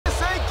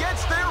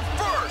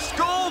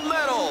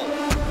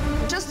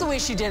way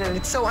she did it.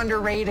 It's so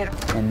underrated.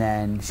 And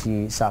then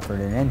she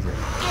suffered an injury.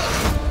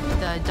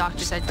 The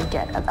doctor said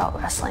forget about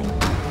wrestling.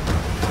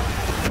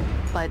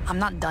 But I'm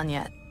not done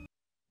yet.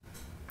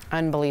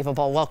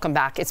 Unbelievable. Welcome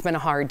back. It's been a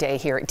hard day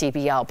here at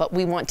DBL, but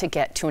we want to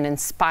get to an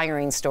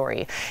inspiring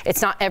story.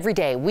 It's not every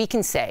day we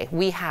can say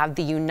we have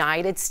the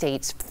United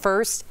States'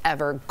 first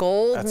ever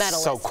gold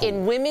medalist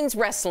in women's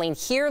wrestling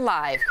here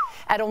live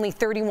at only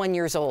 31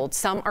 years old.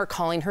 Some are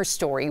calling her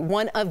story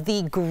one of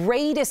the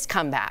greatest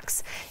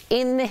comebacks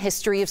in the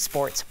history of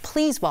sports.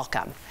 Please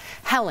welcome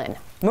Helen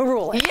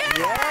Maroulis.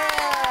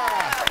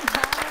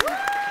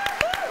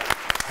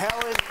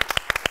 Helen,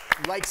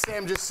 like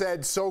Sam just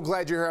said, so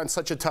glad you're here on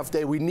such a tough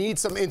day. We need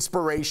some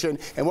inspiration,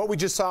 and what we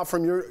just saw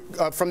from your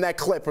from that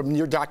clip from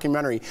your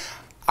documentary,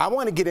 I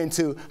want to get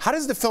into how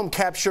does the film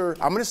capture.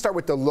 I'm going to start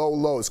with the low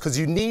lows because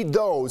you need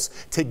those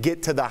to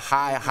get to the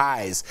high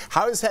highs.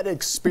 How has that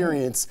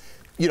experience,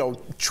 you know,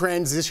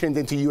 transitioned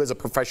into you as a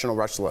professional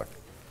wrestler?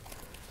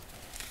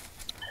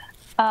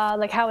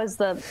 Like how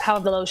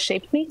have the lows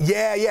shaped me?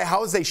 Yeah.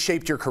 How has they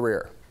shaped your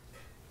career?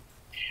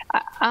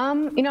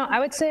 You know, I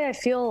would say I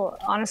feel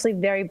honestly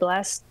very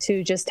blessed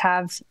to just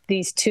have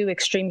these two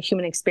extreme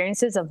human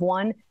experiences of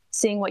one,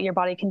 seeing what your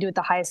body can do at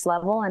the highest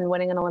level and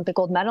winning an Olympic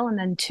gold medal, and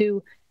then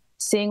two,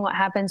 seeing what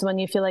happens when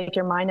you feel like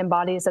your mind and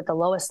body is at the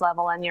lowest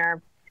level and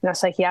you're in a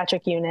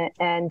psychiatric unit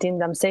and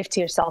deemed unsafe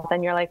to yourself.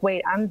 And you're like,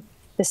 wait, I'm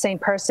the same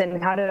person.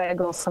 How did I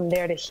go from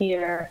there to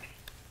here?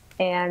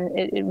 And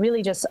it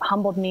really just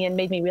humbled me and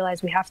made me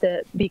realize we have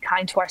to be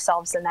kind to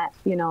ourselves, and that,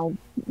 you know,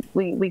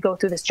 we go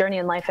through this journey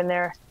in life and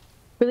they're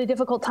really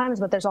difficult times,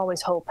 but there's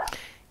always hope.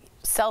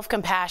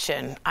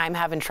 Self-compassion. I'm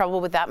having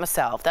trouble with that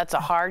myself. That's a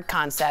hard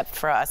concept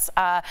for us.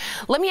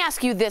 Let me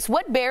ask you this.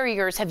 What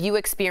barriers have you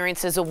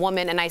experienced as a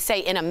woman, and I say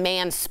in a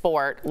man's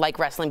sport like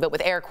wrestling, but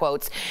with air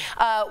quotes,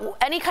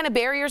 any kind of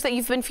barriers that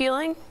you've been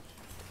feeling?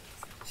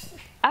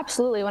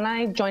 Absolutely. When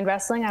I joined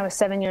wrestling, I was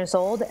 7 years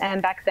old,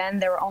 and back then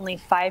there were only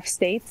 5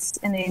 states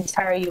in the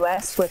entire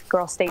U.S. with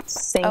girl states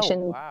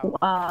sanctioned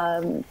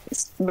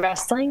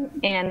wrestling,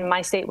 and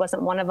my state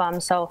wasn't one of them.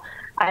 So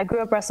I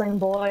grew up wrestling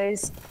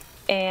boys,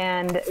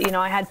 and you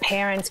know, I had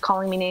parents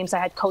calling me names. I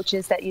had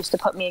coaches that used to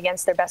put me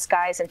against their best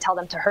guys and tell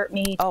them to hurt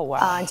me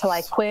until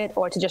I quit,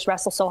 or to just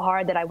wrestle so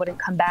hard that I wouldn't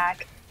come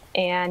back.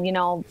 And, you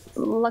know,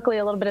 luckily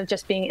a little bit of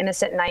just being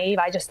innocent and naive,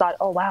 I just thought,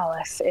 oh, wow,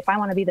 if I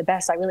want to be the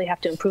best, I really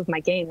have to improve my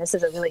game. This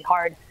is a really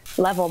hard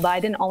level, but I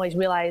didn't always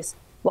realize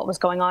what was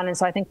going on. And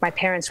so I think my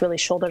parents really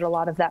shouldered a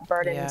lot of that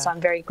burden. And so I'm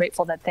very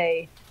grateful that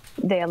they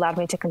allowed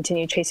me to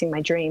continue chasing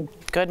my dream.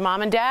 Good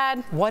mom and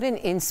dad. What an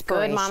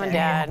inspiration. Good mom and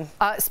dad.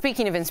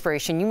 Speaking of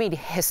inspiration, you made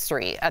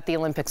history at the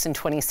Olympics in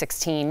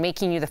 2016,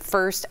 making you the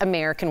first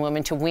American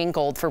woman to win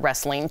gold for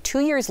wrestling. 2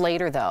 years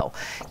later, though,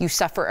 you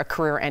suffer a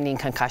career-ending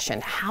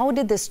concussion. How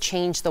did this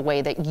change the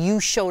way that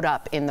you showed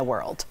up in the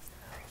world?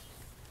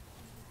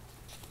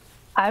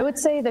 I would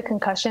say the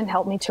concussion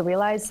helped me to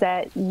realize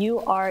that you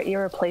are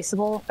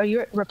irreplaceable, or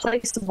you're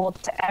replaceable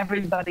to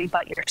everybody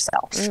but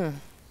yourself.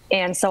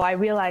 And so I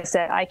realized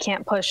that I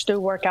can't push through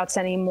workouts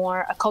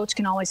anymore. A coach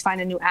can always find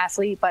a new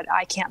athlete, but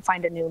I can't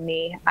find a new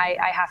me.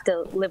 I have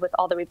to live with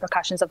all the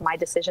repercussions of my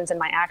decisions and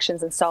my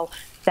actions. And so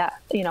that,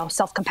 you know,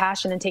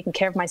 self-compassion and taking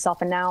care of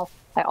myself. And now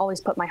I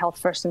always put my health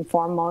first and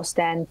foremost.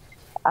 And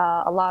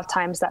a lot of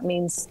times that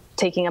means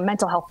taking a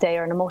mental health day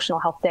or an emotional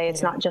health day.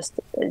 It's not just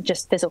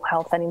physical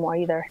health anymore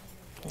either.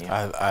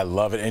 I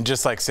love it. And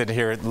just like sitting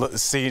here,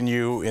 seeing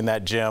you in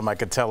that gym, I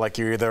could tell like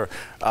you're either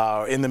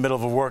in the middle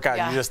of a workout,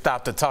 you just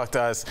stopped to talk to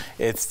us.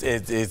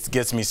 It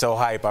gets me so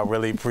hype. I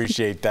really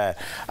appreciate that.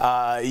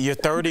 You're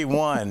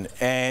 31,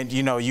 and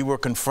you know, you were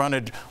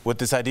confronted with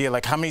this idea.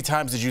 Like, how many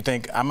times did you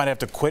think, I might have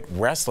to quit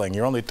wrestling?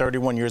 You're only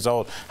 31 years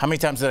old. How many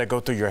times did that go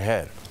through your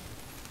head?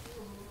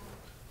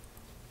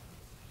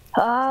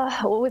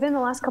 Well, within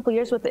the last couple of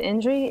years with the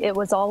injury, it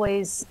was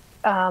always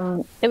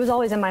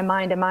in my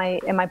mind. Am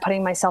I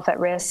putting myself at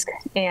risk?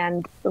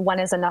 And when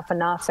is enough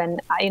enough?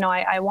 And you know,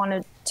 I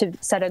wanted to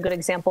set a good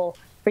example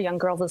for young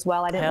girls as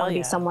well. I didn't want to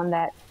be someone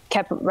that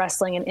kept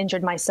wrestling and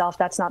injured myself.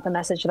 That's not the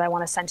message that I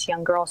want to send to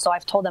young girls. So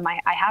I've told them I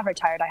have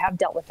retired. I have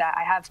dealt with that.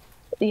 I have,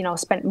 you know,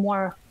 spent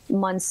more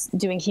months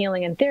doing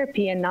healing and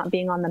therapy and not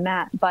being on the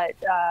mat. But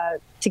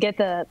to get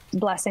the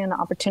blessing and the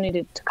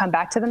opportunity to come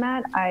back to the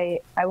mat, I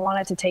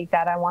wanted to take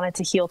that. I wanted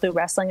to heal through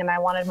wrestling, and I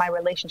wanted my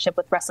relationship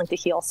with wrestling to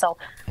heal. So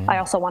I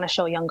also want to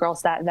show young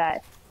girls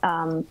that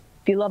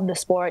if you love the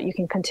sport, you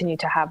can continue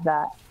to have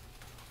that.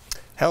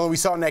 Helen, we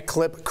saw in that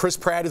clip, Chris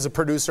Pratt is a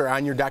producer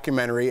on your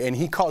documentary, and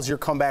he calls your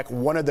comeback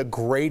one of the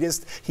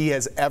greatest he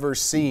has ever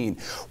seen.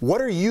 What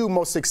are you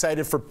most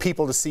excited for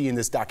people to see in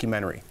this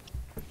documentary?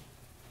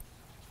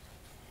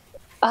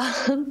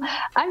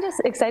 I'm just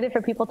excited for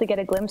people to get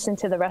a glimpse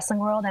into the wrestling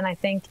world, and I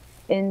think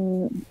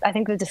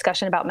the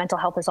discussion about mental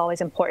health is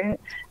always important.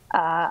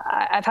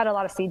 I've had a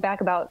lot of feedback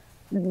about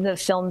the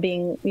film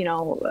being, you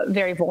know,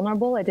 very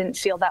vulnerable. I didn't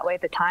feel that way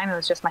at the time. It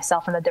was just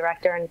myself and the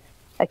director, and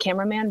a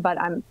cameraman, but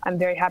I'm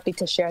very happy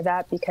to share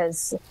that,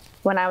 because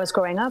when I was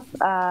growing up,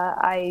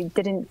 I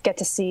didn't get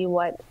to see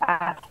what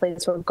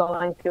athletes were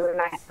going through,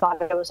 and I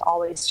thought it was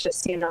always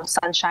just, you know,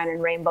 sunshine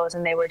and rainbows,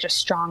 and they were just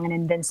strong and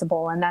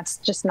invincible, and that's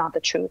just not the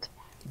truth.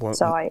 Well,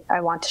 so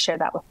I want to share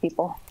that with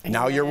people.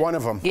 Now you're one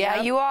of them. Yeah,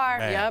 yep. you are.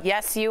 Yep.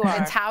 Yes, you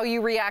are. It's how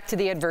you react to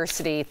the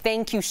adversity.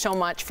 Thank you so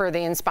much for the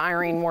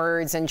inspiring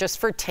words and just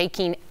for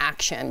taking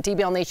action.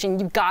 DBL Nation,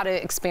 you've got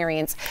to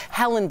experience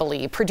Helen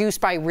Believe, produced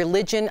by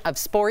Religion of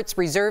Sports,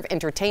 Reserve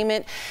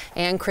Entertainment,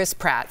 and Chris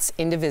Pratt's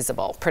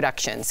Indivisible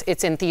Productions.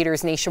 It's in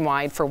theaters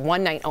nationwide for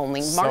one night only,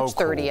 March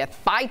 30th. Cool.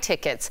 Buy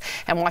tickets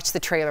and watch the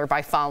trailer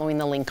by following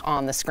the link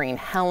on the screen.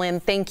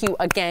 Helen, thank you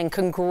again.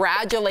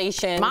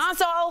 Congratulations.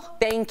 Mazel.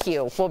 Thank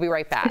you. We'll be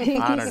right back.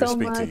 Thank you so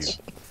much.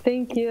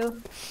 Thank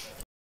you.